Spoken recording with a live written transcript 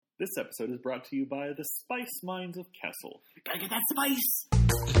This episode is brought to you by the Spice Mines of Kessel. Gotta get that spice!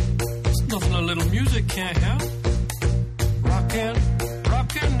 There's nothing a little music can't help. Rockin',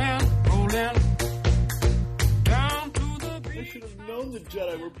 and rollin'. Down to the beat. I should have known the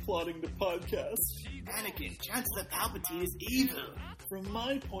Jedi were plotting to podcast. Anakin, Chancellor Palpatine is evil. From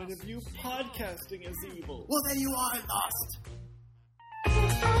my point of view, podcasting is evil. Well, then you are lost.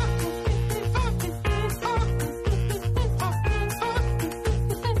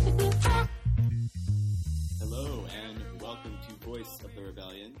 Hello, and welcome to Voice of the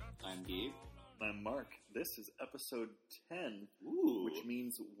Rebellion. I'm Gabe. I'm Mark. This is episode 10, Ooh. which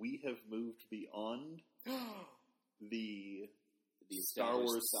means we have moved beyond the Star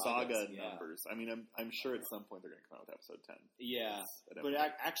Wars saga numbers. I mean, I'm sure at some point they're going to come out with episode 10. Yeah, but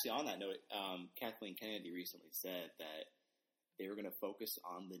actually on that note, Kathleen Kennedy recently said that they were going to focus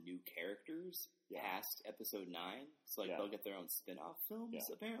on the new characters past episode 9. So, they'll get their own spin-off films,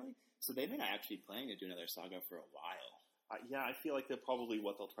 apparently. So they've been actually planning to do another saga for a while. I feel like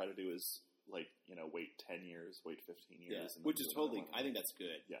what they'll try to do is, wait 10 years, wait 15 years. Yeah, and which is totally, I think that's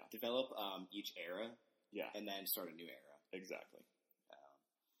good. Yeah. Develop each era, and then start a new era. Exactly.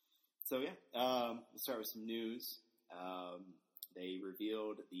 Let's start with some news. They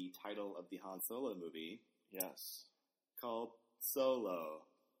revealed the title of the Han Solo movie. Yes. Called Solo.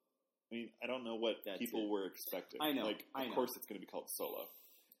 I mean, I don't know what people were expecting. I know. Of course it's going to be called Solo.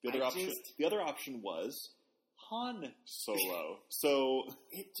 The other option was Han Solo. So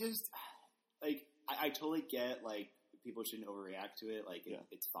it just, I totally get, people shouldn't overreact to it.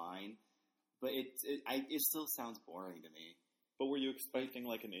 It's fine. But it still sounds boring to me. But were you expecting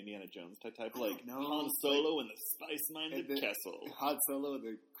an Indiana Jones type? No, Han Solo and the Spice Mines of Kessel. Han Solo and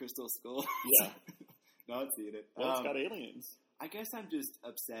the Crystal Skull. Yeah. Not seeing it. Well, it's got aliens. I guess I'm just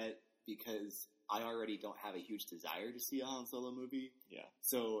upset because I already don't have a huge desire to see a Han Solo movie. Yeah.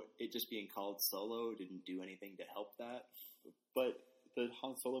 So it just being called Solo didn't do anything to help that. But the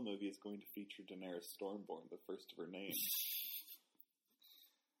Han Solo movie is going to feature Daenerys Stormborn, the first of her name.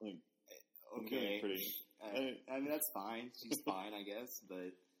 Okay. Pretty. I mean, that's fine. She's fine, I guess.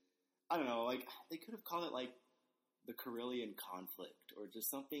 But, I don't know. They could have called it, the Corellian conflict. Or just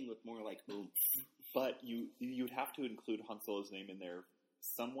something with more, oomph. But you'd have to include Han Solo's name in there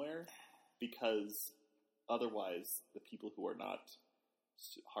somewhere. Because otherwise, the people who are not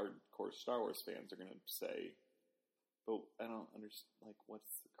hardcore Star Wars fans are going to say, but I don't understand, what's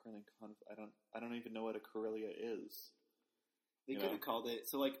the Corellian conflict? I don't even know what a Corellia is. They could have called it.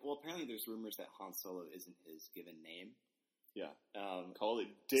 So, apparently there's rumors that Han Solo isn't his given name. Yeah. Call it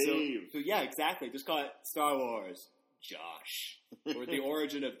Dave. So, yeah, exactly. Just call it Star Wars Josh. Or the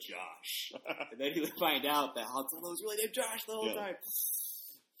origin of Josh. And then you find out that Han Solo was really named Josh the whole time.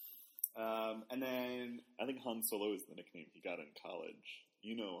 And then... I think Han Solo is the nickname he got in college.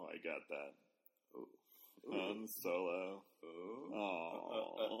 You know how I got that. Ooh. Han Solo.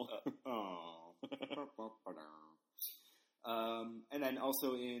 And then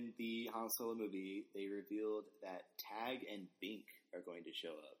also in the Han Solo movie, they revealed that Tag and Bink are going to show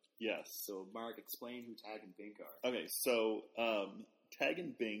up. Yes. So, Mark, explain who Tag and Bink are. Okay, so Tag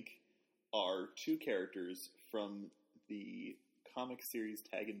and Bink are two characters from the comic series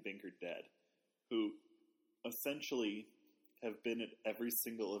Tag and Bink Are Dead, who essentially have been at every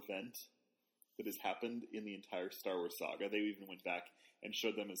single event that has happened in the entire Star Wars saga. They even went back and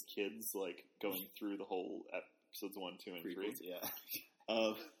showed them as kids, going through the whole episodes 1, 2, and 3.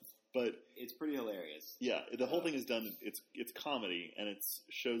 Yeah. But it's pretty hilarious. Yeah, the whole thing is done. It's comedy, and it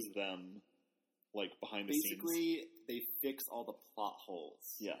shows them behind the scenes. Basically, they fix all the plot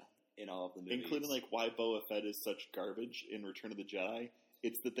holes. Yeah. In all of the movies, including why Boba Fett is such garbage in Return of the Jedi.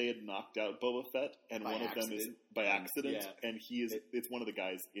 It's that they had knocked out Boba Fett, and one of them is by accident, and it's one of the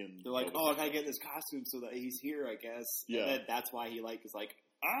guys in. They're I gotta get this costume so that he's here, I guess. Yeah. And then that's why he is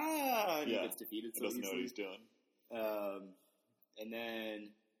and he gets defeated. So he doesn't know what he's doing. And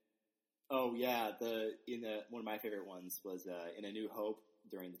then, one of my favorite ones was in A New Hope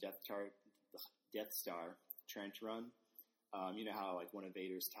during the Death Star trench run. You know how one of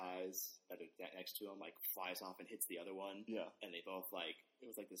Vader's ties that next to him flies off and hits the other one. Yeah. And they both it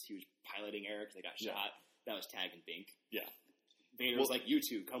was this huge piloting error because they got shot. That was Tag and Bink. Yeah. Vader was you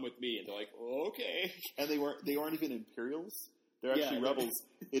two, come with me, and they're okay. And they weren't even Imperials. They're actually rebels.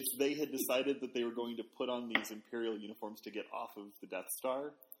 They had decided that they were going to put on these Imperial uniforms to get off of the Death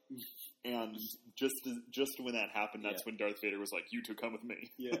Star. And just when that happened, that's when Darth Vader was you two come with me.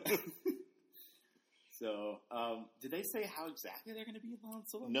 Yeah. So, did they say how exactly they're going to be in Han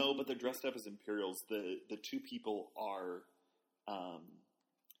Solo? No, but they're dressed up as Imperials. The two people are,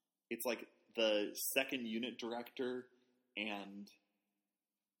 it's the second unit director and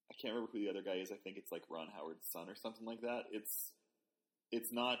I can't remember who the other guy is. I think it's like Ron Howard's son or something like that. It's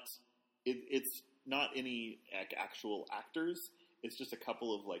not any actual actors. It's just a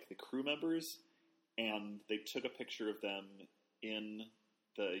couple of like the crew members, and they took a picture of them in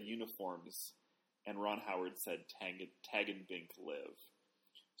the uniforms, and Ron Howard said Tag and Bink live.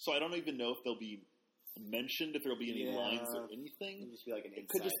 So I don't even know if they'll be mentioned, if there'll be any lines or anything. It'll just be like an It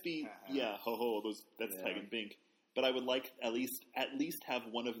could just be that's Tag and Bink. But I would like at least have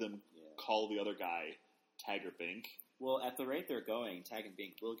one of them call the other guy Tag or Bink. Well, at the rate they're going, Tag and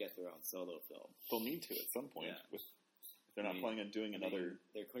Bink will get their own solo film. They'll need to at some point. If they're not planning on doing another.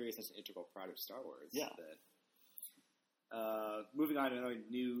 They're clearly such an integral part of Star Wars. Yeah. Moving on to another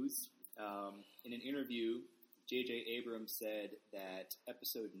news. In an interview, J.J. Abrams said that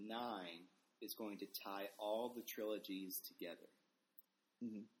Episode 9 is going to tie all the trilogies together.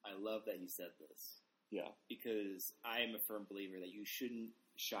 Mm-hmm. I love that he said this. Yeah. Because I am a firm believer that you shouldn't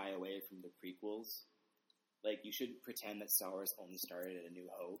shy away from the prequels. Like, you shouldn't pretend that Star Wars only started at A New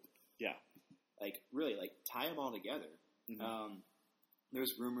Hope. Yeah. Like, really, like, tie them all together. Mm-hmm.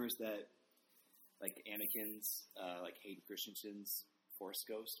 There's rumors that, like, Anakin's, like, Hayden Christensen's Force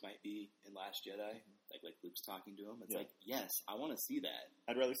Ghost might be in Last Jedi. Like Luke's talking to him. It's like, yes, I want to see that.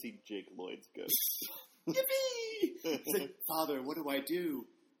 I'd rather see Jake Lloyd's ghost. Yippee! It's like, Father, what do?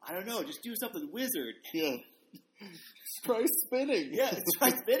 I don't know. Just do something wizard. Yeah. Try spinning. Yeah, try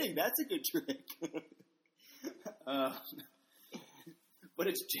spinning. That's a good trick. But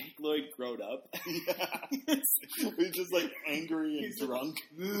it's Jake Lloyd grown up. Yeah. He's just like angry and drunk.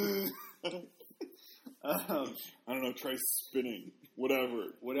 I don't know. Try spinning.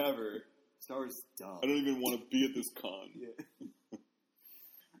 Whatever. Star Wars is dumb. I don't even want to be at this con. Yeah.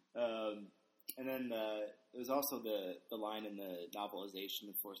 And then there's also the line in the novelization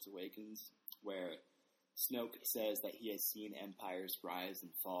of Force Awakens where Snoke says that he has seen empires rise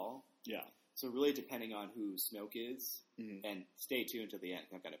and fall. Yeah. So really depending on who Snoke is, and stay tuned to the end.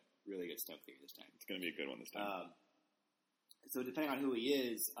 I've got a really good Snoke theory this time. It's going to be a good one this time. So depending on who he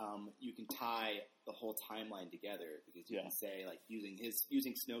is, you can tie the whole timeline together because you can say, like, using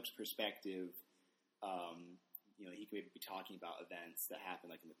Snoke's perspective, he could be talking about events that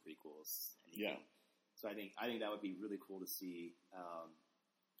happened like in the prequels. And so I think that would be really cool to see.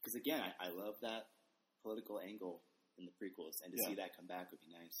 Because again, I love that political angle in the prequels, and to see that come back would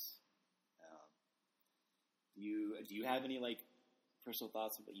be nice. Do you have any like personal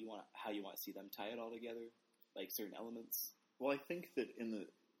thoughts on how you want to see them tie it all together, like certain elements? Well, I think that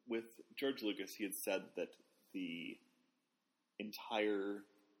with George Lucas, he had said that the entire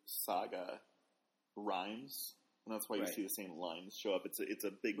saga rhymes, and that's why you see the same lines show up. It's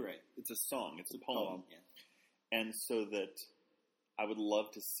a big, it's a song, it's a poem, and so that I would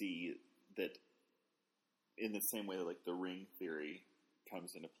love to see that in the same way that like the ring theory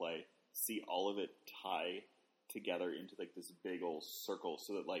comes into play, see all of it tie together into like this big old circle,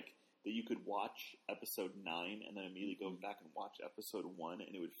 so that like. That you could watch episode 9 and then immediately go back and watch episode 1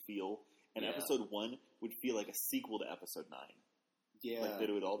 and it would feel... And episode 1 would feel like a sequel to episode 9. Yeah. Like that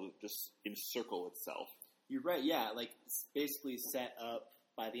it would all just encircle itself. You're right, yeah. Like, basically set up,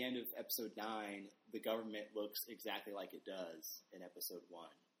 by the end of episode 9, the government looks exactly like it does in episode 1.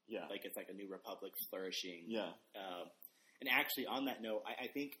 Yeah. Like, it's like a new republic flourishing. Yeah. And actually, on that note, I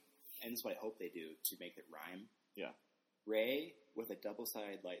think, and this is what I hope they do to make it rhyme. Yeah. Rey with a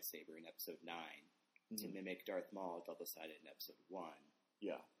double-sided lightsaber in episode 9 to mimic Darth Maul double-sided in episode 1.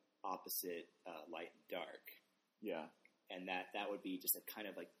 Yeah. Opposite light and dark. Yeah. And that would be just a kind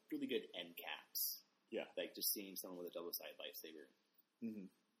of like really good end caps. Yeah. Like just seeing someone with a double-sided lightsaber. Mm-hmm.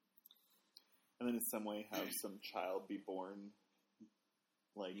 And then in some way have some child be born.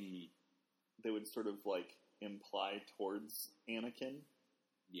 Like, they would sort of like imply towards Anakin.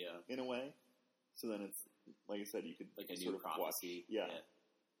 Yeah. In a way. So then it's, like I said, you could like a sort new of prophecy. Watch,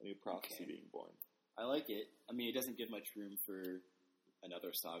 a new prophecy being born. I like it. I mean, it doesn't give much room for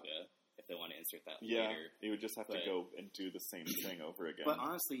another saga if they want to insert that later. They would just have to go and do the same thing over again. But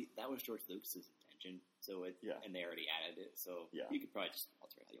honestly, that was George Lucas's intention. So and they already added it. So you could probably just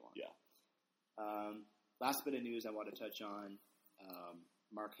alter it how you want. Yeah. Last bit of news I want to touch on.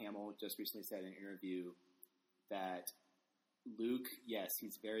 Mark Hamill just recently said in an interview that Luke, yes,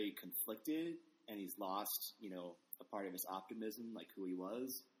 he's very conflicted. And he's lost, a part of his optimism, like who he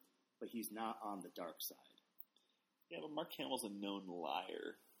was, but he's not on the dark side. Yeah, but Mark Hamill's a known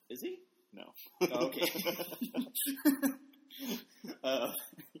liar. Is he? No. Oh, okay.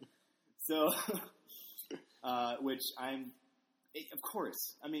 Which of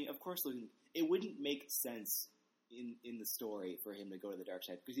course, it wouldn't make sense in the story for him to go to the dark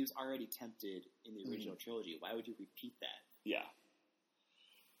side because he was already tempted in the original trilogy. Why would you repeat that? Yeah.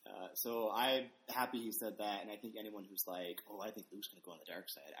 So I'm happy he said that, and I think anyone who's like, "Oh, I think Luke's going to go on the dark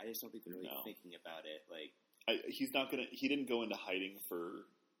side," I just don't think they're really thinking about it. Like, he's not going to. He didn't go into hiding for.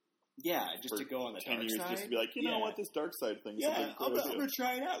 Yeah, just to go on the 10 dark years, side. just to be like, you know what, this dark side thing. Yeah, I'm going to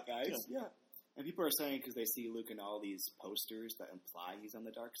try it out, guys. Yeah. And people are saying because they see Luke in all these posters that imply he's on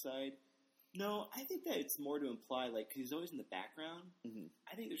the dark side. No, I think that it's more to imply, like, because he's always in the background. Mm-hmm.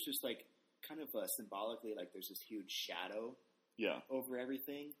 I think there's just, like, kind of symbolically, like, there's this huge shadow over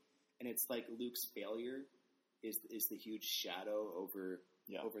everything. And it's like Luke's failure is the huge shadow over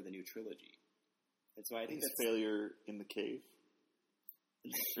the new trilogy. And so I think his failure in the cave.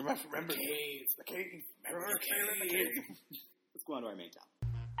 Remember the cave. Remember the cave. Let's go on to our main topic.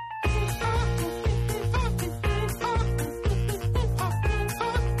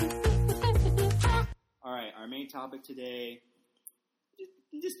 All right, our main topic today.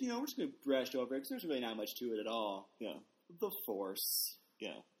 Just we're just going to brush over it because there's really not much to it at all. Yeah, the Force.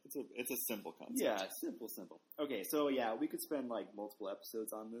 Yeah, it's a simple concept. Yeah, simple. Okay, so we could spend like multiple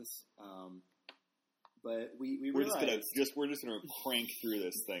episodes on this. But we're realized just gonna crank through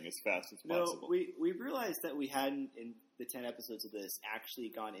this thing as fast as possible. No, we realized that we hadn't in the 10 episodes of this actually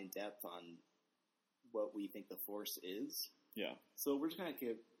gone in depth on what we think the Force is. Yeah. So we're just gonna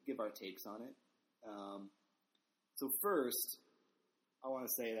give our takes on it. So first, I want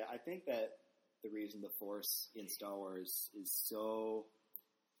to say that I think that the reason the Force in Star Wars is so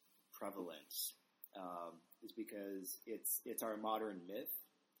prevalent is because it's our modern myth.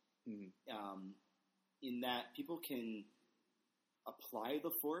 Mm-hmm. In that people can apply the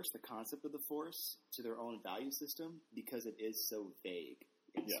Force, the concept of the Force, to their own value system because it is so vague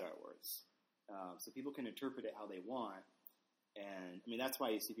in Star Wars. So people can interpret it how they want. And, I mean, that's why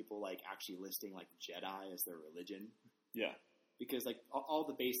you see people, like, actually listing, like, Jedi as their religion. Yeah. Because, like, all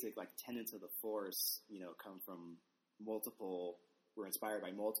the basic, like, tenets of the Force, come from were inspired by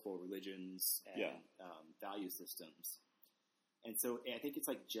multiple religions and value systems. And so I think it's,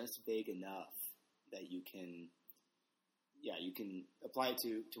 like, just vague enough that you can apply it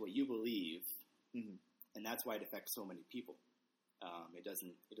to what you believe, mm-hmm. and that's why it affects so many people. It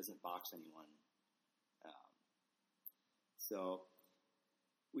doesn't box anyone. So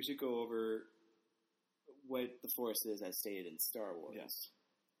we should go over what the Force is as stated in Star Wars. Yes.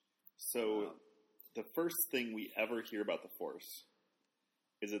 So the first thing we ever hear about the Force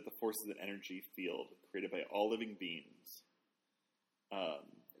is that the Force is an energy field created by all living beings.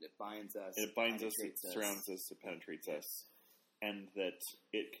 It binds us. It binds us, it surrounds us, it penetrates us. And that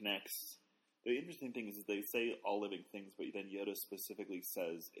it connects. The interesting thing is that they say all living things, but then Yoda specifically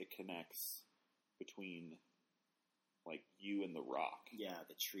says it connects between, like, you and the rock. Yeah,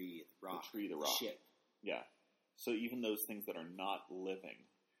 the tree, the rock. The rock. Ship. Yeah. So even those things that are not living,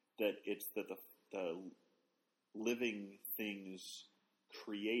 that it's that the living things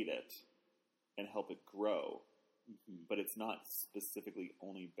create it and help it grow. Mm-hmm. But it's not specifically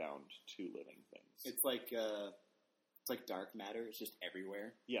only bound to living things. It's like dark matter. It's just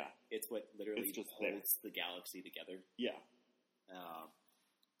everywhere. Yeah, it's what literally just holds the galaxy together. Yeah.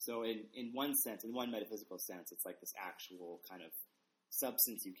 So in one sense, in one metaphysical sense, it's like this actual kind of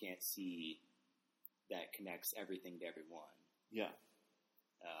substance you can't see that connects everything to everyone. Yeah.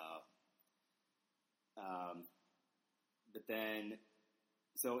 But then,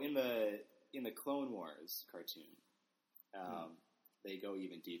 so in the Clone Wars cartoon, they go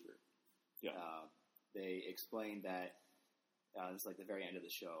even deeper. Yeah. They explain that it's like the very end of the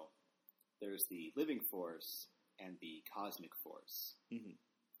show. There's the living force and the cosmic force. Mm-hmm.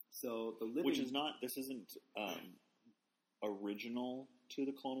 So the living, this isn't original to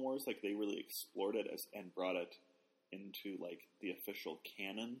the Clone Wars. Like, they really explored it and brought it into, like, the official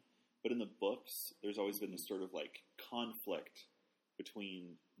canon. But in the books, there's always been this sort of, like, conflict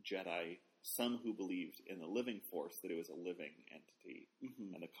between Jedi, some who believed in the living force, that it was a living entity,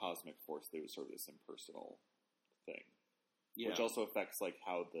 mm-hmm. and the cosmic force, that it was sort of this impersonal thing. Yeah. Which also affects, like,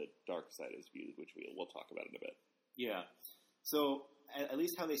 how the dark side is viewed, which we'll talk about in a bit. Yeah. So, at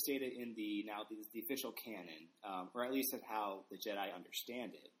least how they state it in the official canon, or at least of how the Jedi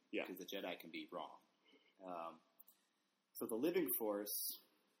understand it, because the Jedi can be wrong. So the living force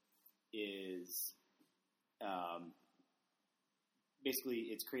is basically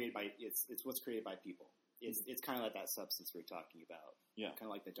it's what's created by people. It's kind of like that substance we were talking about. Yeah. Kind of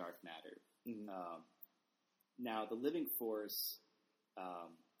like the dark matter. Mm-hmm. Now the living force,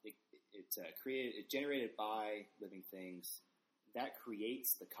 it's generated by living things. That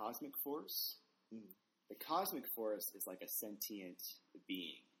creates the cosmic force. Mm. The cosmic force is like a sentient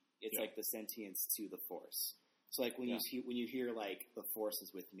being. It's like the sentience to the force. So, like when you hear like the force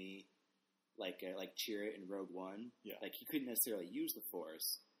is with me, like Chirrut in Rogue One, like he couldn't necessarily use the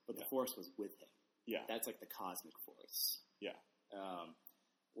force, but the force was with him. Yeah. That's like the cosmic force. Yeah.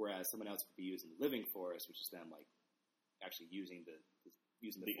 Whereas someone else could be using the living force, which is them like actually using the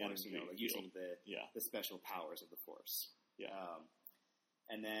force, like using the special powers of the force. Yeah.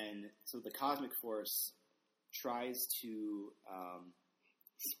 And then, so the cosmic force tries to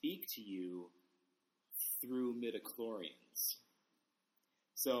speak to you through midichlorians.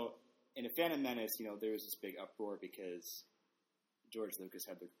 So, in A Phantom Menace, there was this big uproar because George Lucas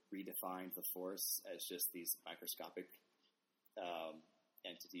had redefined the Force as just these microscopic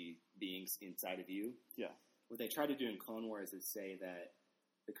entity beings inside of you. Yeah. What they try to do in Clone Wars is say that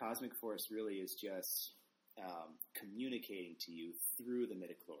the cosmic force really is just communicating to you through the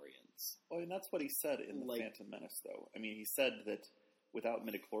midichlorians. Well, and that's what he said in The Phantom Menace, though. I mean, he said that without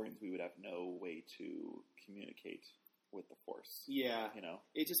midichlorians, we would have no way to communicate with the Force. Yeah.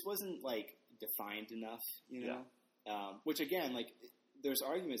 It just wasn't, defined enough, Yeah. Which, again, there's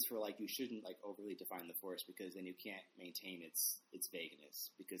arguments for, you shouldn't, overly define the Force because then you can't maintain its vagueness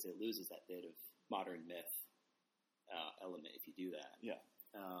because it loses that bit of modern myth element if you do that. Yeah.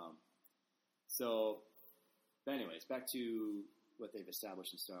 But anyways, back to what they've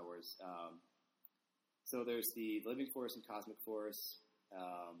established in Star Wars. So there's the living force and cosmic force.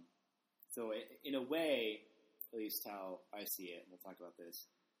 So in a way, at least how I see it, and we'll talk about this,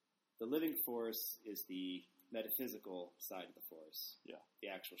 the living force is the metaphysical side of the force, the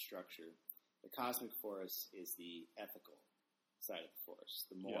actual structure. The cosmic force is the ethical side of the force,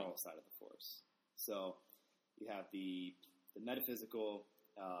 the moral side of the force. So you have the metaphysical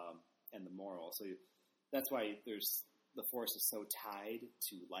and the moral. So that's why the force is so tied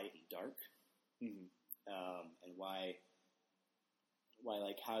to light and dark, and why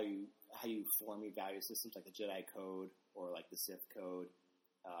how you form your value systems, like the Jedi Code or like the Sith Code.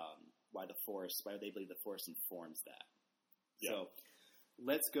 Why they believe the Force informs that. Yeah. So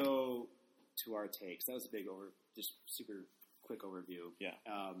let's go to our takes. That was a big just super quick overview. Yeah.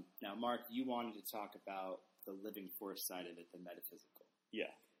 Now, Mark, you wanted to talk about the living force side of it, the metaphysical.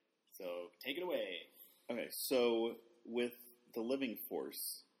 Yeah. So take it away. Okay, so with the living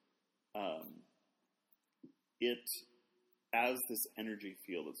force, it, as this energy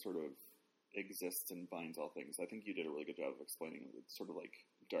field that sort of exists and binds all things, I think you did a really good job of explaining it. It's sort of like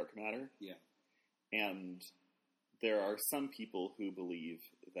dark matter. Yeah. And there are some people who believe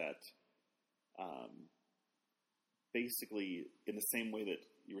that basically in the same way that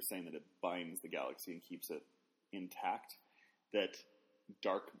you were saying that it binds the galaxy and keeps it intact, that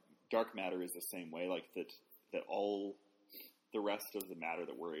dark matter is the same way, like that all the rest of the matter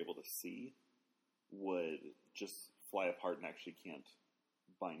that we're able to see would just fly apart and actually can't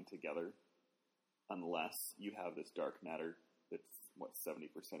bind together unless you have this dark matter that's 70%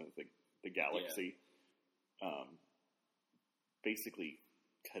 of the galaxy, basically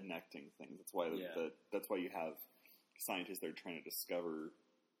connecting things. That's why that's why you have scientists that are trying to discover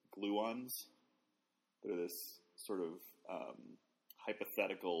gluons. They're this sort of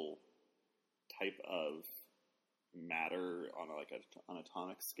hypothetical type of matter on an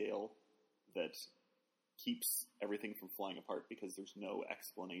atomic scale that keeps everything from flying apart because there's no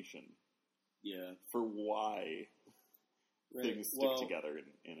explanation for why things stick together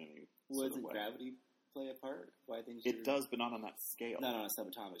in any sort of way. Does gravity play a part? Why things? It does, but not on that scale. Not on a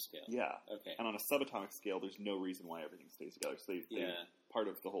subatomic scale. Yeah. Okay. And on a subatomic scale, there's no reason why everything stays together. So part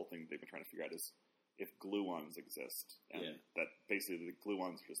of the whole thing they've been trying to figure out is if gluons exist, and that basically the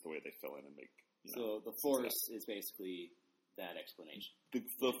gluons are just the way they fill in and make. So the force is basically that explanation.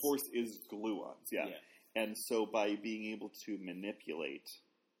 The force is gluons, yeah. And so by being able to manipulate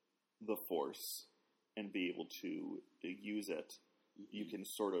the force and be able to use it, you can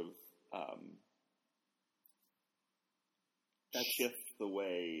sort of shift the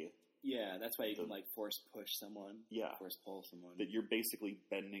way. Yeah, that's why you can force push someone. Yeah, force pull someone. That you're basically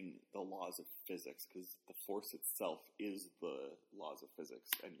bending the laws of physics because the force itself is the laws of physics,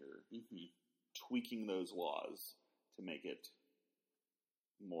 and you're tweaking those laws to make it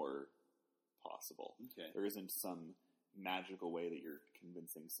more possible. Okay. There isn't some magical way that you're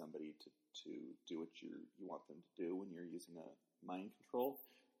convincing somebody to do what you want them to do when you're using a mind control.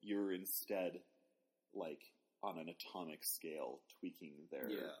 You're instead on an atomic scale tweaking their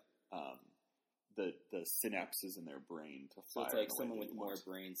the synapses in their brain to fire. So it's someone with more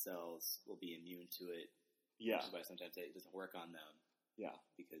brain cells will be immune to it. Yeah. Which is why sometimes it doesn't work on them. Yeah.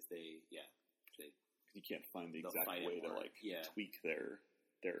 Because you can't find the exact way to tweak their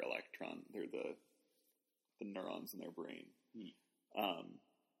electron, the neurons in their brain.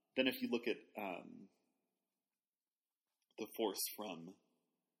 Then if you look at the force from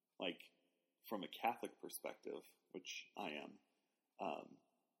a Catholic perspective, which I am,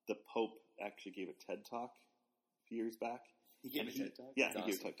 the actually gave a TED Talk a few years back. He gave a TED Talk? Yeah, That's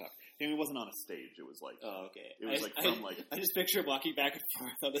he gave a TED Talk. And it wasn't on a stage. It was like... Oh, okay. It was I just picture him walking back and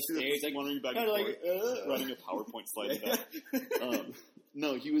forth on the stage. Like, wandering back and forth, running a PowerPoint slide back.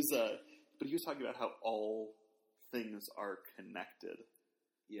 No, he was... but he was talking about how all things are connected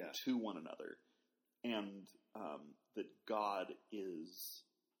to one another. And that God is...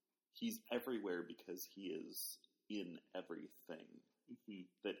 He's everywhere because he is in everything. Mm-hmm.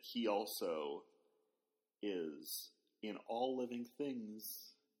 That he also is in all living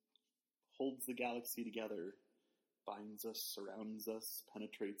things, holds the galaxy together, binds us, surrounds us,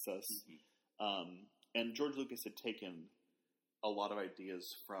 penetrates us. Mm-hmm. And George Lucas had taken a lot of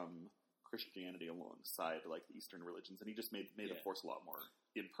ideas from Christianity alongside like the Eastern religions, and he just made the Force a lot more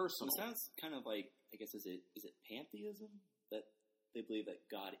impersonal. It sounds kind of like, I guess, is it pantheism? That they believe that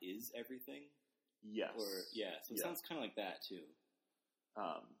God is everything? Yes. So it sounds kind of like that too.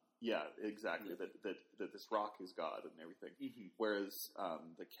 Yeah, exactly. Yeah. That this rock is God and everything. Mm-hmm. Whereas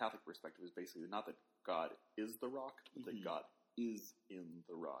the Catholic perspective is basically not that God is the rock, but that God is in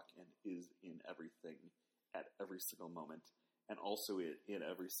the rock and is in everything at every single moment, and also in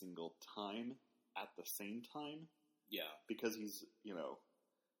every single time at the same time. Yeah, because he's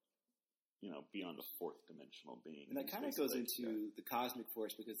beyond a fourth dimensional being, and that kind of goes into the cosmic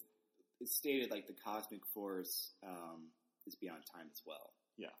force, because it's stated like the cosmic force is beyond time as well.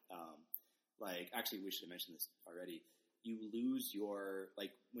 Yeah. Actually, we should have mentioned this already. You lose your,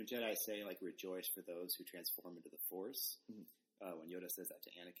 like, when Jedi say, like, rejoice for those who transform into the Force, when Yoda says that to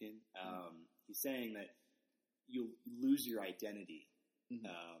Anakin, he's saying that you lose your identity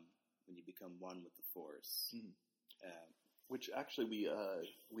when you become one with the Force. Which, actually, we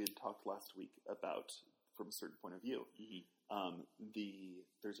had talked last week about from a certain point of view.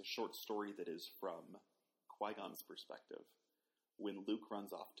 There's a short story that is from Qui-Gon's perspective, when Luke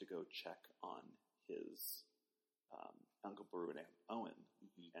runs off to go check on his Uncle Beru and Aunt Owen,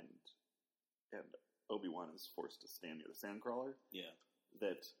 and Obi-Wan is forced to stand near the Sandcrawler. Yeah,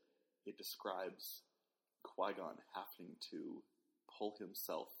 that it describes Qui-Gon having to pull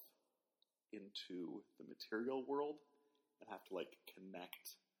himself into the material world and have to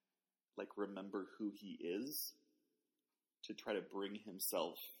connect, remember who he is, to try to bring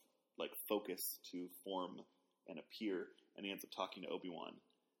himself focus to form and appear. And he ends up talking to Obi-Wan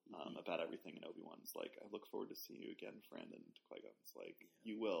about everything, and Obi-Wan's like, I look forward to seeing you again, friend. And Qui-Gon's like,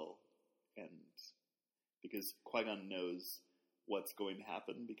 you will. And because Qui-Gon knows what's going to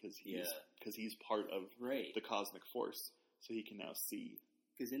happen, because he's part of the cosmic force, so he can now see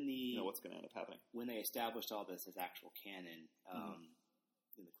what's going to end up happening. When they established all this as actual canon,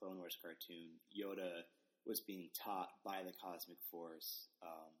 in the Clone Wars cartoon, Yoda was being taught by the cosmic force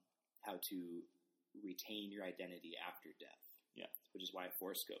how to retain your identity after death. Yeah, which is why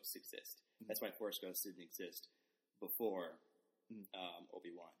Force Ghosts exist. That's why Force Ghosts didn't exist before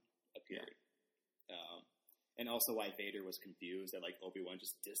Obi-Wan appeared. Yeah. And also why Vader was confused that Obi-Wan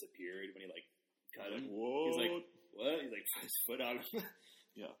just disappeared when he cut him. Whoa. He's like, what? He's put his foot on him.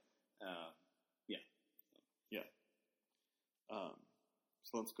 Yeah.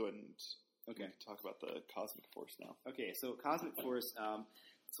 So let's go ahead and talk about the Cosmic Force now. Okay, so Cosmic Force.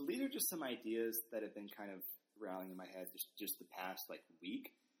 So these are just some ideas that have been kind of rallying in my head just the past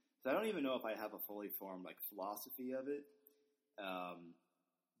week. So I don't even know if I have a fully formed philosophy of it.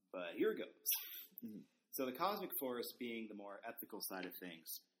 But here it goes. So the Cosmic Force being the more ethical side of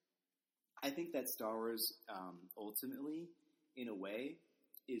things. I think that Star Wars ultimately, in a way,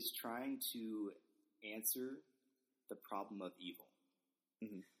 is trying to answer the problem of evil.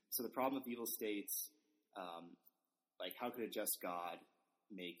 So the problem of evil states, how could a just God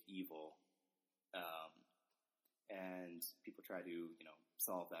make evil? And people try to,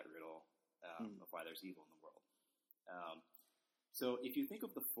 solve that riddle of why there's evil in the world. So if you think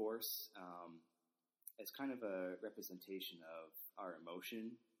of the Force as kind of a representation of our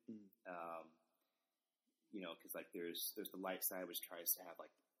emotion, because there's the light side, which tries to have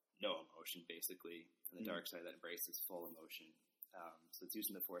no emotion basically, and the dark side that embraces full emotion. So it's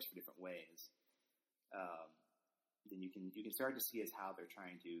using the Force for different ways. Then you can start to see as how they're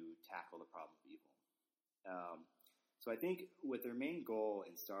trying to tackle the problem of evil. So I think what their main goal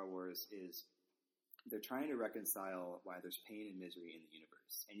in Star Wars is they're trying to reconcile why there's pain and misery in the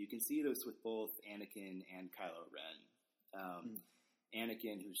universe. And you can see this with both Anakin and Kylo Ren.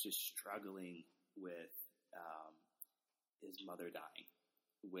 Anakin, who's just struggling with his mother dying,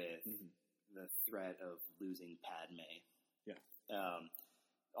 with the threat of losing Padme. Yeah.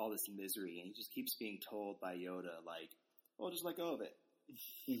 All this misery, and he just keeps being told by Yoda, well, just let go of it.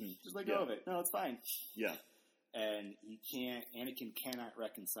 Just let go of it. No, it's fine. Yeah. And Anakin cannot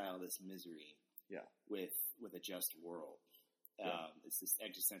reconcile this misery with a just world. It's this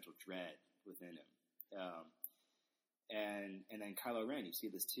existential dread within him. And then Kylo Ren, you see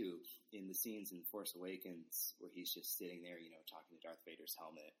this too in the scenes in Force Awakens where he's just sitting there, talking to Darth Vader's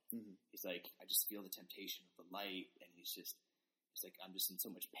helmet. Mm-hmm. He's like, I just feel the temptation of the light, and he's like, I'm just in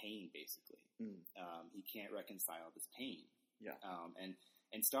so much pain, basically. Mm. He can't reconcile this pain. Yeah.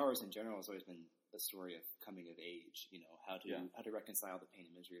 And Star Wars in general has always been a story of coming of age. How to reconcile the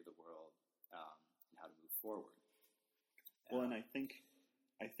pain and misery of the world, and how to move forward. Well, and I think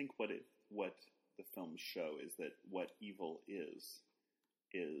what the films show is that what evil is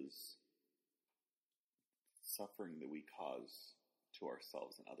suffering that we cause to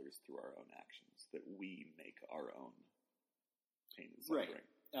ourselves and others through our own actions, that we make our own pain and suffering.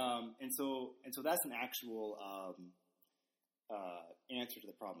 Right. And so that's an actual answer to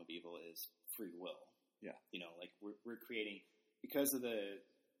the problem of evil is free will. Yeah. Like we're creating, because of the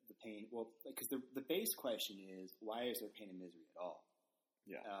pain, because the base question is, why is there pain and misery at all?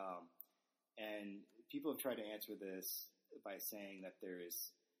 Yeah. And people have tried to answer this by saying that there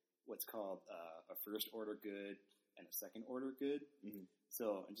is what's called a first order good and a second order good. Mm-hmm.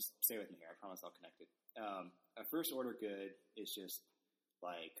 So, and just stay with me here, I promise I'll connect it. A first order good is just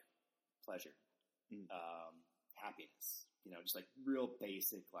like pleasure, happiness, just like real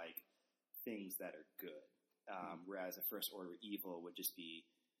basic, like things that are good. Whereas a first order evil would just be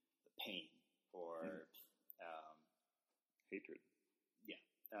the pain or hatred. Yeah.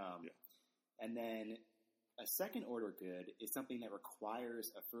 And then a second order good is something that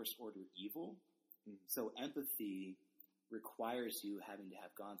requires a first order evil. Mm-hmm. So empathy requires you having to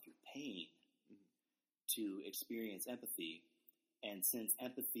have gone through pain to experience empathy. And since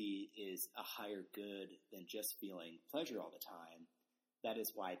empathy is a higher good than just feeling pleasure all the time, that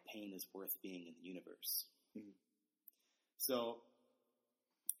is why pain is worth being in the universe. Mm-hmm. So,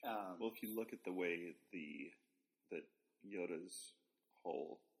 well, if you look at the way that Yoda's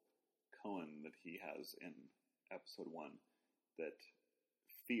whole koan that he has in episode 1, that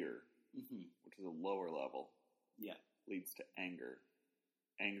fear, which is a lower level, leads to anger.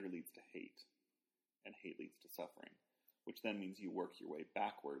 Anger leads to hate, and hate leads to suffering, which then means you work your way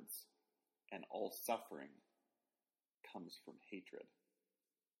backwards, and all suffering comes from hatred,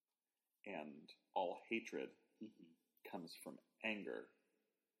 and all hatred comes from anger,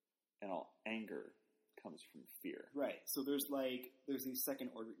 and all anger comes from fear. Right. So there's these second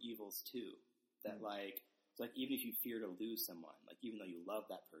order evils too, that it's like even if you fear to lose someone, like even though you love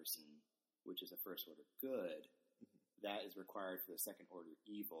that person, which is a first order good, that is required for the second order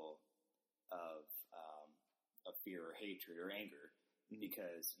evil of fear or hatred or anger,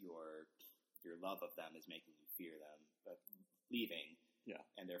 because your love of them is making you fear them leaving,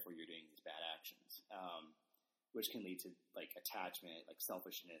 and therefore you're doing these bad actions, which can lead to like attachment, like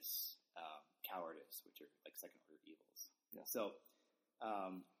selfishness, cowardice, which are like second order evils. Yeah. So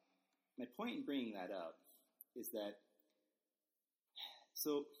my point in bringing that up is that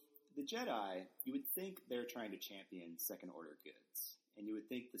the Jedi, you would think they're trying to champion second order goods, and you would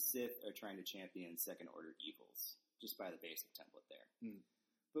think the Sith are trying to champion second order evils, just by the basic template there. Mm.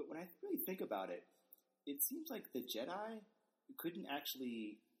 But when I really think about it, it seems like the Jedi couldn't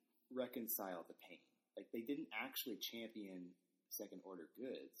actually reconcile the pain. Like they didn't actually champion second order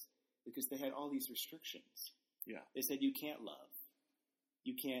goods because they had all these restrictions. Yeah. They said you can't love.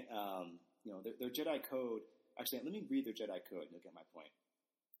 You can't, their Jedi code, actually, let me read their Jedi code and you'll get my point.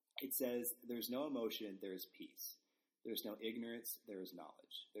 It says, there's no emotion, there is peace. There's no ignorance, there is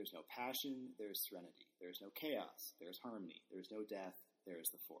knowledge. There's no passion, there is serenity. There's no chaos, there is harmony. There's no death, there is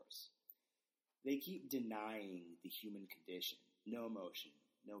the Force. They keep denying the human condition. No emotion,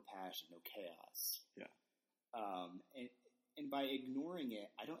 no passion, no chaos. Yeah. And by ignoring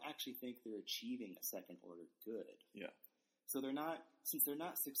it, I don't actually think they're achieving a second order good. Yeah. So since they're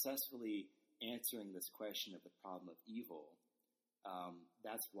not successfully answering this question of the problem of evil,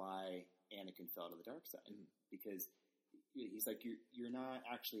 that's why Anakin fell to the dark side. Mm-hmm. Because he's like, you're not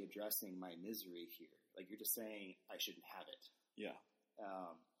actually addressing my misery here. Like, you're just saying I shouldn't have it. Yeah.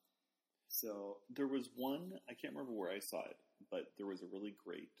 So there was one, I can't remember where I saw it, but there was a really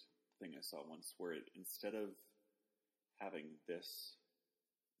great thing I saw once where instead of having this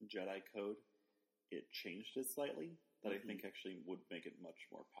Jedi code, it changed it slightly, that I think actually would make it much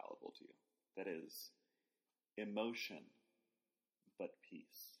more palatable to you. That is, emotion, but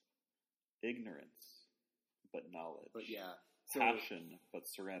peace. Ignorance, but knowledge. But yeah. Passion, but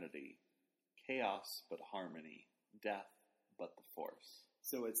serenity. Chaos, but harmony. Death, but the Force.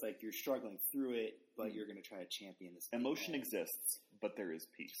 So it's like you're struggling through it, but you're going to try to champion this. Emotion exists, but there is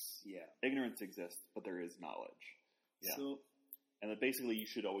peace. Yeah. Ignorance exists, but there is knowledge. Yeah. And that basically you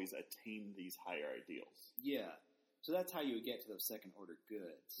should always attain these higher ideals. Yeah. So that's how you would get to those second order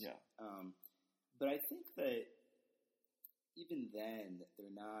goods. Yeah. But I think that even then,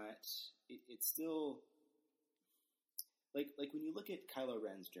 they're not. It's still like when you look at Kylo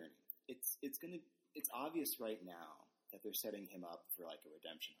Ren's journey, it's obvious right now that they're setting him up for like a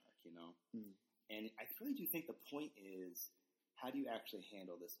redemption arc, you know. Mm. And I really do think the point is, how do you actually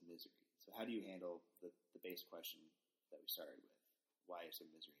handle this misery? So how do you handle the base question that we started with? Why is there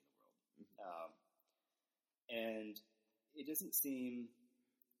misery in the world? Mm-hmm. And it doesn't seem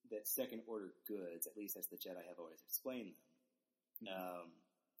that second order goods, at least as the Jedi have always explained them,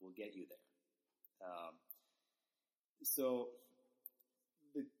 will get you there. So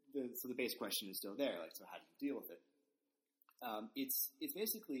the base question is still there. Like, so how do you deal with it? It's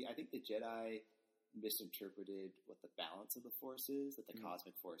basically, I think the Jedi misinterpreted what the balance of the Force is, that the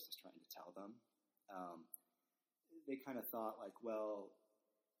cosmic force is trying to tell them. They kind of thought like, well,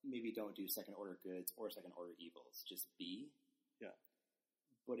 maybe don't do second order goods or second order evils, just be. Yeah.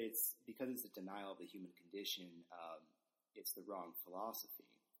 But it's because it's a denial of the human condition, it's the wrong philosophy.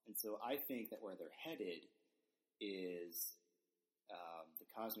 And so I think that where they're headed is the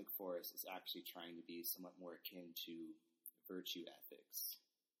cosmic force is actually trying to be somewhat more akin to virtue ethics.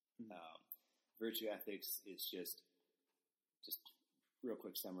 Virtue ethics is just real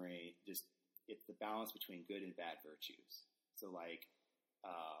quick summary, just it's the balance between good and bad virtues. So like,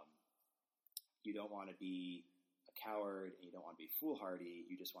 you don't want to be a coward and you don't want to be foolhardy.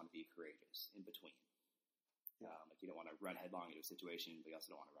 You just want to be courageous in between. Like you don't want to run headlong into a situation, but you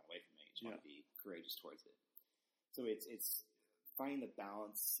also don't want to run away from it. You just want to be courageous towards it. So it's finding the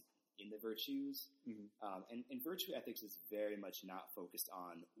balance in the virtues. And virtue ethics is very much not focused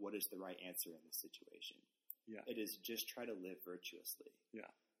on what is the right answer in this situation. Yeah. It is just try to live virtuously. Yeah.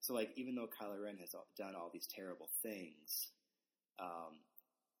 So like, even though Kylo Ren has done all these terrible things,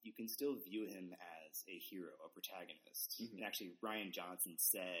 you can still view him as a hero, a protagonist. And actually, Rian Johnson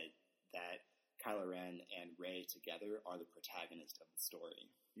said that Kylo Ren and Rey together are the protagonist of the story.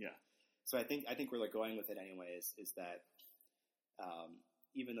 Yeah. So I think where they're going with it anyways is that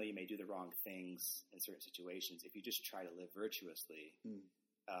even though you may do the wrong things in certain situations, if you just try to live virtuously,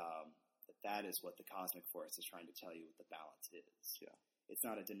 that is what the cosmic force is trying to tell you what the balance is. Yeah. It's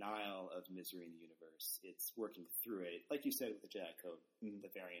not a denial of misery in the universe. It's working through it. Like you said with the Jedi Code,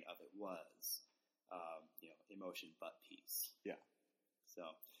 the variant of it was, emotion but peace. Yeah. So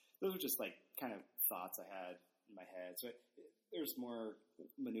those are just like kind of thoughts I had in my head. So there's more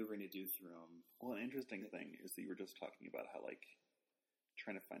maneuvering to do through them. Well, an interesting thing is that you were just talking about how like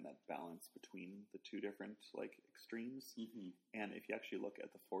trying to find that balance between the two different like extremes. And if you actually look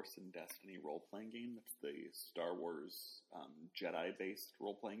at the Force and Destiny role-playing game, that's the Star Wars Jedi-based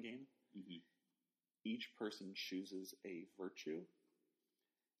role-playing game, each person chooses a virtue,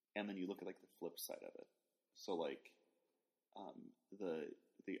 and then you look at like the flip side of it. So like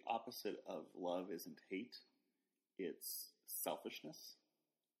the opposite of love isn't hate, it's selfishness.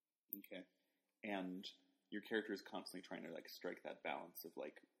 Okay. And your character is constantly trying to like strike that balance of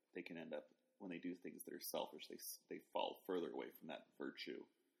like they can end up when they do things that are selfish, they fall further away from that virtue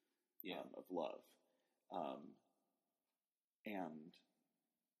of love, and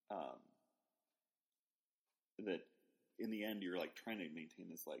that in the end you're like trying to maintain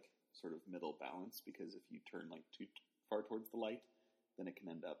this like sort of middle balance, because if you turn like too far towards the light, then it can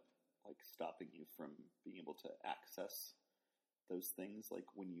end up like stopping you from being able to access those things like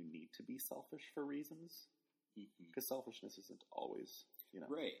when you need to be selfish for reasons. Because selfishness isn't always,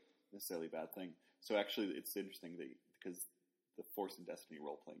 necessarily a bad thing. So actually, it's interesting that because the Force and Destiny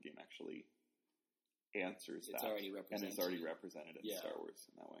role-playing game actually answers that, and it's already represented in Star Wars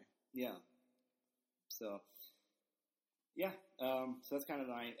in that way. Yeah. So, so that's kind of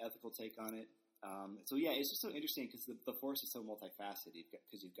my ethical take on it. It's just so interesting because the Force is so multifaceted.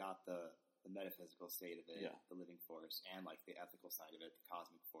 Because you've got the metaphysical state of it, the living force, and like the ethical side of it, the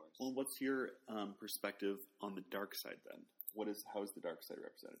cosmic force. Well, what's your perspective on the dark side then? How is the dark side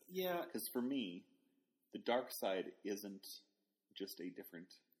represented? Yeah, because for me, the dark side isn't just a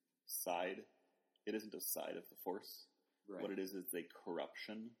different side. It isn't a side of the Force. Right. What it is a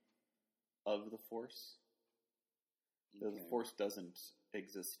corruption of the Force. Okay. The Force doesn't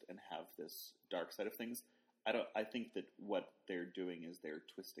exist and have this dark side of things. I think that what they're doing is they're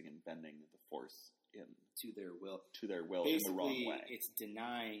twisting and bending the Force to their will basically, in the wrong way. It's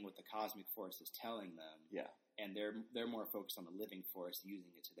denying what the cosmic force is telling them. Yeah. And they're more focused on the living force, using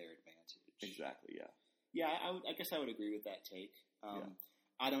it to their advantage. Exactly, yeah. Yeah, I guess I would agree with that take.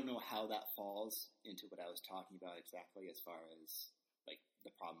 I don't know how that falls into what I was talking about exactly as far as like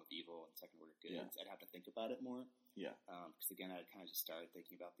the problem of evil and second order goods, I'd have to think about it more. Yeah. Because again, I kind of just started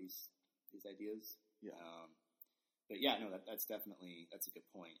thinking about these ideas. Yeah. But yeah, no, that's a good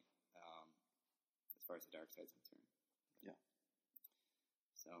point. As far as the dark side's concerned. Yeah.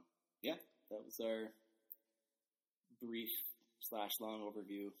 So yeah, that was our brief / long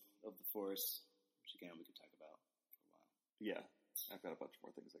overview of the Force, which again we could talk about for a while. Yeah, I've got a bunch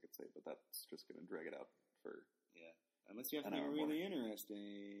more things I could say, but that's just going to drag it out for. Yeah, unless you have something really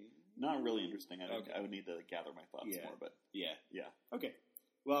interesting. Not really interesting. I would need to gather my thoughts more, but yeah. Okay.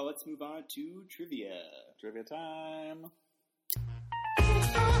 Well, let's move on to trivia. Trivia time.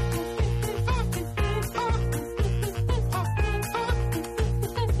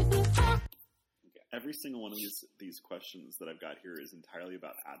 Every single one of these questions that I've got here is entirely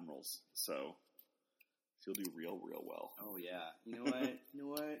about admirals, so you'll do real well. Oh yeah, you know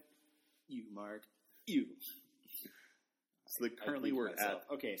what? You, Mark, you. So currently we're at.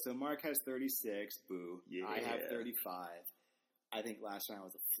 Okay, so Mark has 36. Boo. Yeah. I have 35. I think last round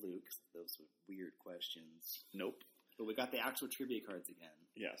was a fluke. Those were weird questions. Nope. But we got the actual trivia cards again.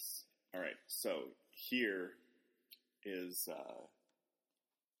 Yes. All right. So here is a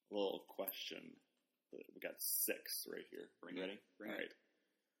little question. We got 6 right here. Ready? Bring it.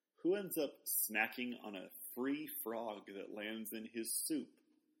 Who ends up snacking on a free frog that lands in his soup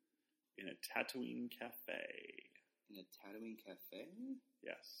in a Tatooine cafe? In a Tatooine cafe?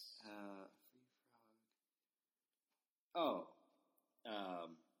 Yes. Free frog.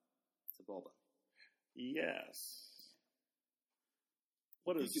 It's a Bulba. Yes.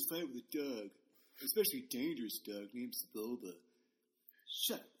 What is? You can fight with a dog, especially a dangerous dog named Bulba.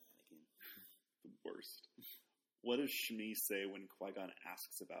 Shut up. The worst. What does Shmi say when Qui-Gon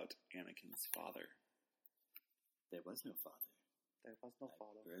asks about Anakin's father? There was no father. There was no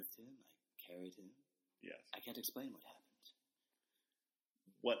father. I birthed him. I carried him. Yes. I can't explain what happened.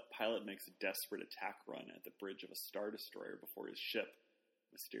 What pilot makes a desperate attack run at the bridge of a Star Destroyer before his ship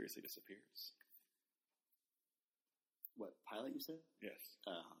mysteriously disappears? What, pilot you said? Yes.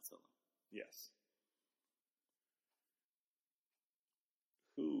 Han Solo. Yes.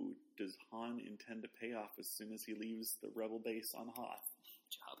 Who does Han intend to pay off as soon as he leaves the Rebel base on Hoth?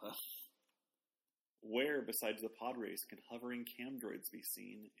 Jabba. Where, besides the pod race, can hovering cam droids be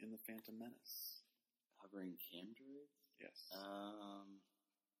seen in The Phantom Menace? Hovering cam droids? Yes.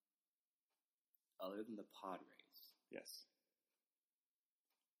 Other than the pod race? Yes.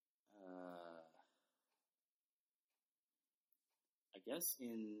 I guess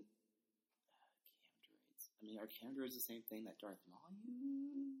in cam droids. I mean, are cam droids the same thing that Darth Maul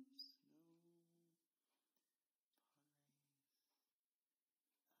used?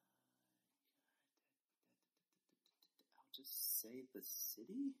 I'll just say the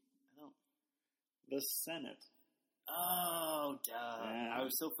city? The Senate. Oh, duh. Yeah. I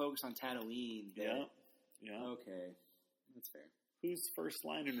was so focused on Tatooine. Yeah. Okay. That's fair. Whose first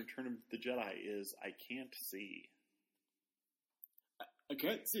line in Return of the Jedi is, I can't see? I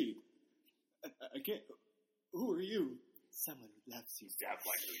can't see. I can't. Who are you? Someone who loves you. Someone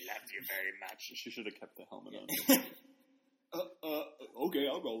who loves you very much. She should have kept the helmet on. Okay,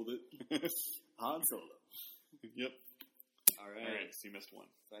 I'll roll with it. Han Solo. Yep. All right. So you missed one.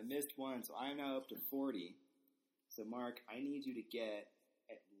 So I missed one, so I'm now up to 40. So, Mark, I need you to get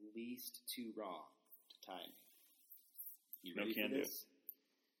at least 2 wrong to tie me. You ready for this?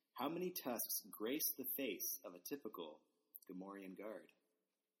 How many tusks grace the face of a typical Gamorrean guard?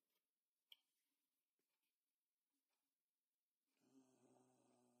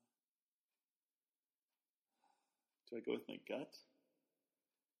 Do I go with my gut?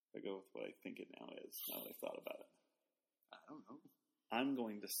 Do I go with what I think it now is, now that I've thought about it? I don't know. I'm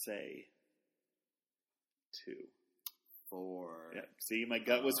going to say 2. 4. Yeah. See, my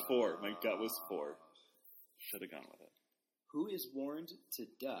gut was 4. My gut was 4. Should have gone with it. Who is warned to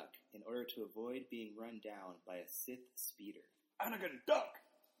duck in order to avoid being run down by a Sith speeder? Anakin, duck!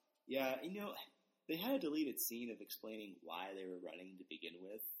 Yeah, they had a deleted scene of explaining why they were running to begin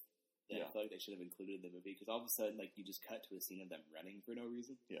with. That I feel like they should have included in the movie, because all of a sudden, you just cut to a scene of them running for no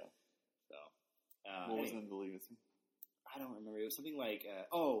reason. Yeah. So, what was in the deleted scene? I don't remember. It was something like,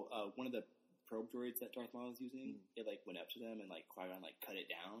 one of the probe droids that Darth Maul was using, it went up to them and Qui-Gon cut it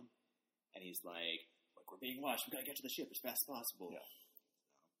down, and he's like, we're being watched, we gotta get to the ship as fast as possible. Yeah.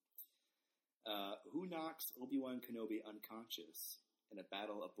 So, who knocks Obi-Wan Kenobi unconscious in a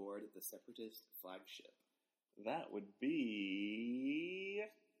battle aboard the Separatist flagship? That would be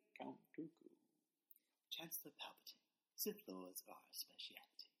Count Dooku. Chancellor Palpatine. Sith Lords are our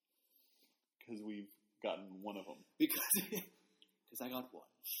speciality. Because we've gotten one of them. Because I got one.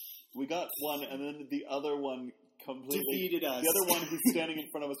 We got one, and then the other one completely defeated us. The other one who's standing in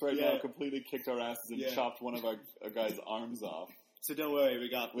front of us right now completely kicked our asses and chopped one of our guys' arms off. So don't worry, we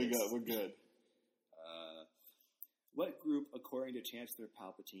got this. We're good. What group, according to Chancellor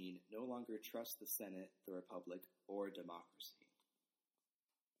Palpatine, no longer trusts the Senate, the Republic, or democracy?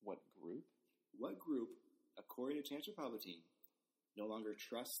 What group? What group, according to Chancellor Palpatine, no longer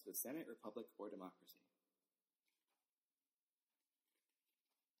trusts the Senate, Republic, or democracy?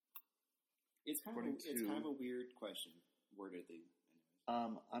 It's kind of a weird question, wordedly.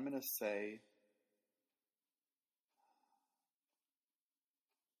 I'm going to say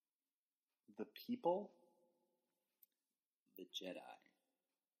the people. The Jedi.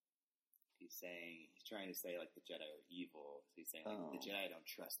 He's trying to say like the Jedi are evil. So he's saying like the Jedi don't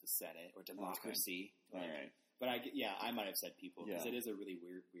trust the Senate or democracy. Okay. All right. But I might have said people because it is a really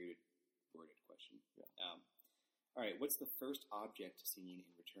weird worded question. Yeah. All right. What's the first object seen in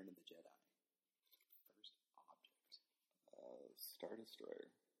Return of the Jedi? First object. Star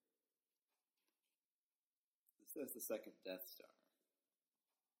Destroyer. This says the second Death Star,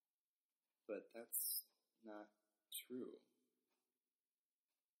 but that's not true.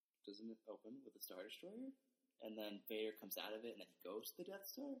 Doesn't it open with a Star Destroyer? And then Vader comes out of it and then he goes to the Death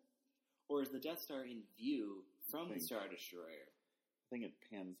Star? Or is the Death Star in view from the Star Destroyer? I think it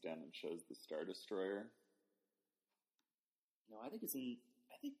pans down and shows the Star Destroyer. No, I think the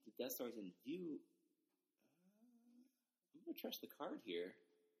Death Star is in view. I'm going to trust the card here.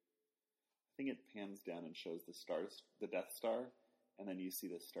 I think it pans down and shows the Death Star, and then you see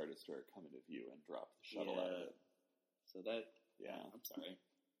the Star Destroyer come into view and drop the shuttle out of it. So that... Yeah, I'm sorry.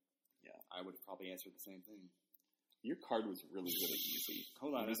 Yeah, I would have probably answered the same thing. Your card was really easy.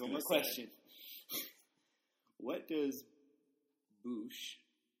 Hold on, there's one more question. What does Boosh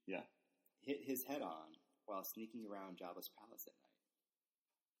hit his head on while sneaking around Jabba's palace at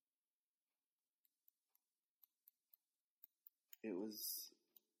night? It was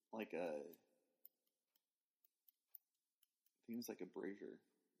like I think it was like a brazier.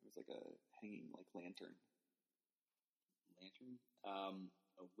 It was like a hanging like lantern. Lantern?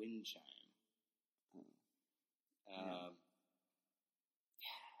 A wind chime.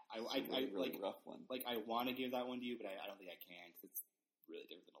 Really rough one. Like I want to give that one to you, but I don't think I can because it's really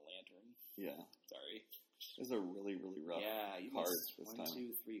different than a lantern. Yeah. Sorry. It was a really rough card this time. 1,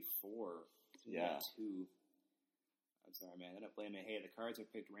 2, 3, 4. Yeah. 2. I'm sorry, man. End up blaming. Hey, the cards are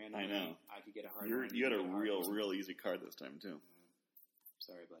picked randomly. I know. I could get a hard. You had a real easy card this time too.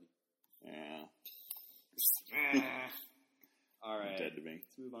 Sorry, buddy. Yeah. All right. Dead to me.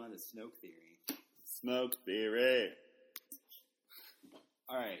 Let's move on to Snoke theory. Snoke theory.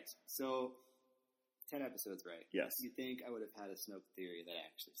 All right. So, 10 episodes, right? Yes. You think I would have had a Snoke theory that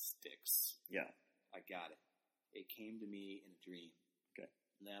actually sticks? Yeah. I got it. It came to me in a dream. Okay.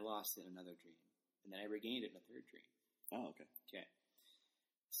 And then I lost it in another dream. And then I regained it in a third dream. Oh, okay. Okay.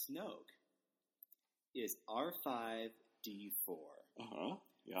 Snoke is R5D4. Uh-huh.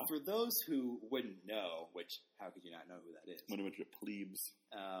 Yeah. For those who wouldn't know, which how could you not know who that is? What a bunch of plebes.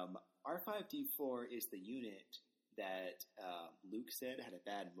 R5D4 is the unit that Luke said had a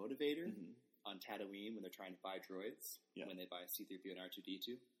bad motivator on Tatooine when they're trying to buy droids. Yeah. When they buy C-3PO and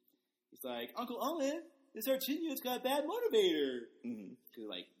R2-D2. He's like, Uncle Owen, this R2 unit's got a bad motivator. Because it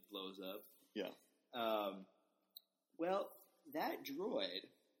like blows up. Yeah. Well, that droid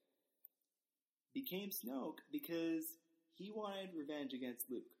became Snoke because he wanted revenge against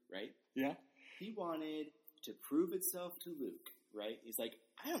Luke, right? Yeah. He wanted to prove itself to Luke, right? He's like,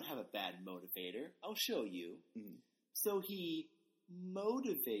 I don't have a bad motivator. I'll show you. So he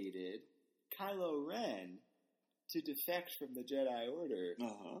motivated Kylo Ren to defect from the Jedi Order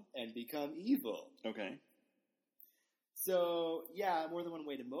and become evil. Okay. So, yeah, more than one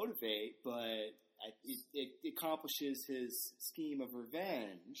way to motivate, but it accomplishes his scheme of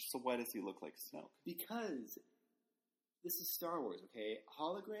revenge. So why does he look like Snoke? Because this is Star Wars, okay?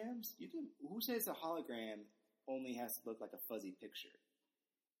 Holograms, who says a hologram only has to look like a fuzzy picture?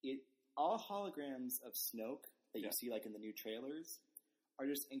 All holograms of Snoke that you see like in the new trailers are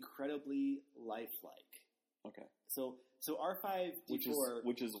just incredibly lifelike. Okay. So R5D4...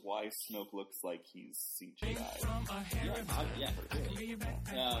 Which is why Snoke looks like he's CGI.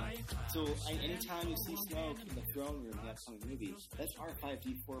 So anytime you see Snoke in the throne room in the upcoming movie, that's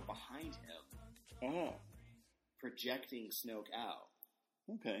R5D4 behind him. Projecting Snoke out.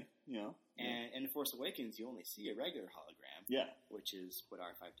 Okay, yeah. And in Force Awakens, you only see a regular hologram. Yeah. Which is what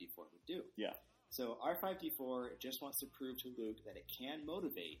R5D4 would do. Yeah. So R5D4 just wants to prove to Luke that it can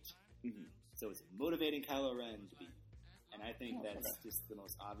motivate. So it's motivating Kylo Ren to be. And I think that's just the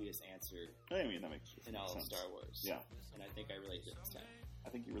most obvious answer. I mean, that makes in all sense. of Star Wars. Yeah. And I think I related it this time. I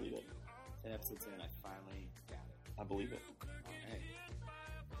think you really did. 10 episodes in, I finally got it. I believe it. All right.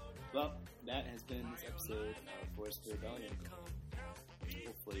 Well, that has been this episode of Forest Rebellion.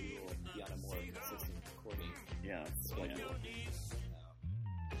 Hopefully we will be on a more consistent recording schedule.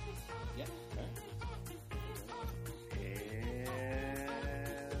 Yeah. All right.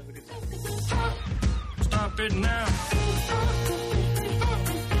 Stop it now.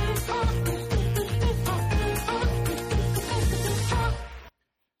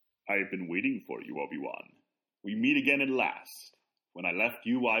 I have been waiting for you, Obi-Wan. We meet again at last. When I left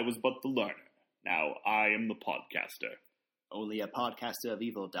you, I was but the learner. Now I am the podcaster. Only a podcaster of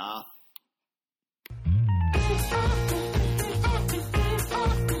evil, Darth.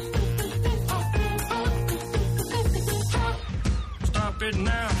 Stop it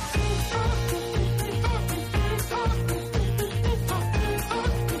now.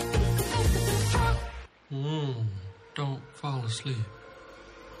 Don't fall asleep.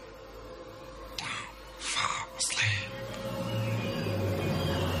 Don't fall asleep.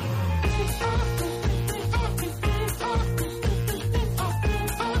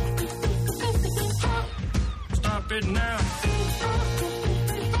 Stop it now.